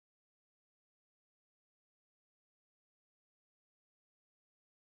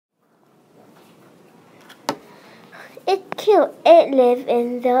Cute. It lives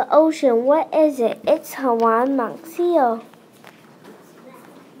in the ocean. What is it? It's Hawaiian monk seal.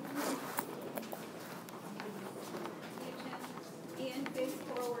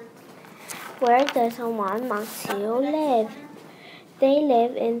 Where does Hawaiian monk seal live? They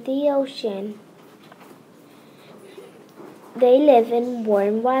live in the ocean. They live in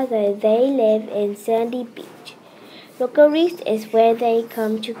warm weather. They live in sandy beach. Coral reefs is where they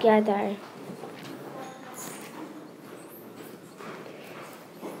come together.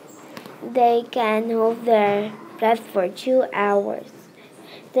 They can hold their breath for 2 hours.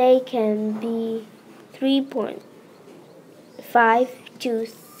 They can be 3.5 to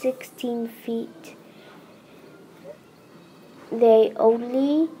 16 feet. They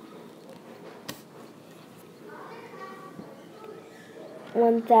only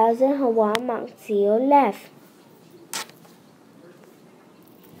 1,000 Hawaiian monk seal left.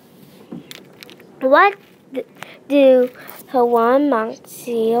 What do Hawaiian monk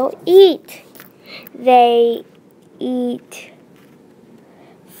seal eat? They eat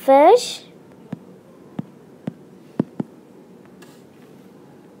fish,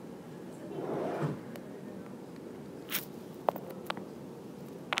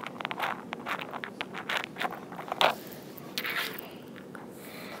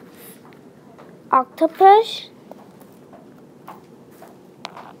 octopus,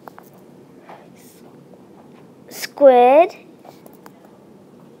 squid,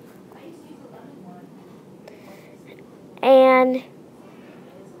 and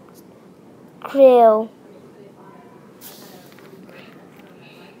krill.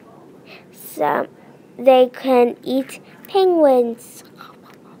 They can eat penguins.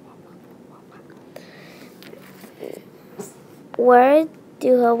 Where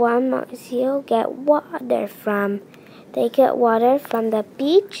do Hawaiian monk seal get water from? They get water from the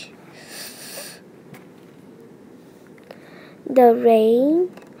beach, the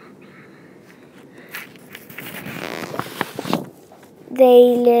rain.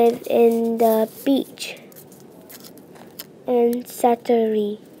 They live in the beach and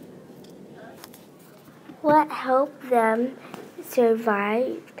sanctuary. What helps them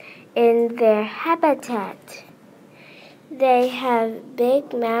survive in their habitat? They have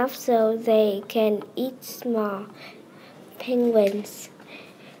big mouths so they can eat small penguins.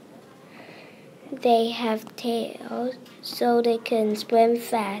 They have tails so they can swim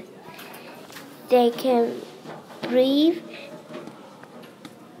fast. They can breathe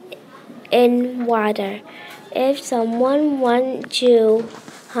in water. If someone wants to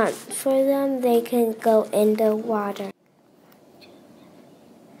hunt for them, they can go in the water.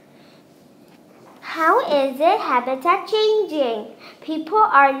 How is it habitat changing? People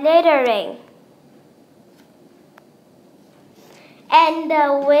are littering. And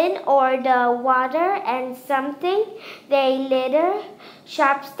the wind or the water and something, they litter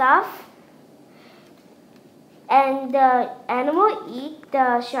sharp stuff. And the animal eat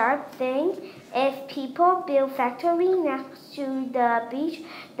the sharp thing. If people build factory next to the beach,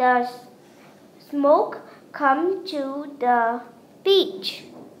 the smoke comes to the beach.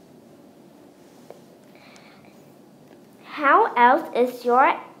 How else is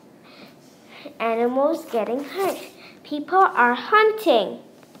your animals getting hurt? People are hunting.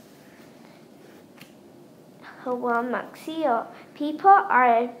 Hawaiian monk seal. People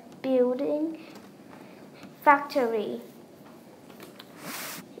are building factory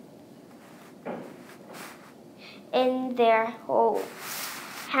in their home.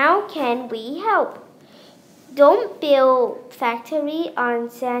 How can we help? Don't build factory on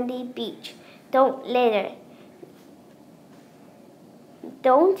sandy beach. Don't litter.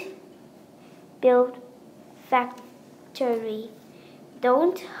 Don't build factory.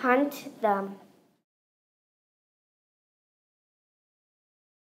 Don't hunt them.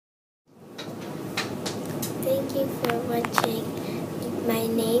 Thank you for watching. My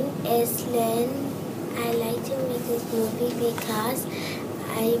name is Lynn. I like to make this movie because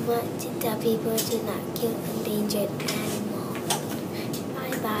I want to tell people to not kill endangered animals.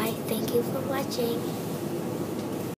 Bye bye. Thank you for watching.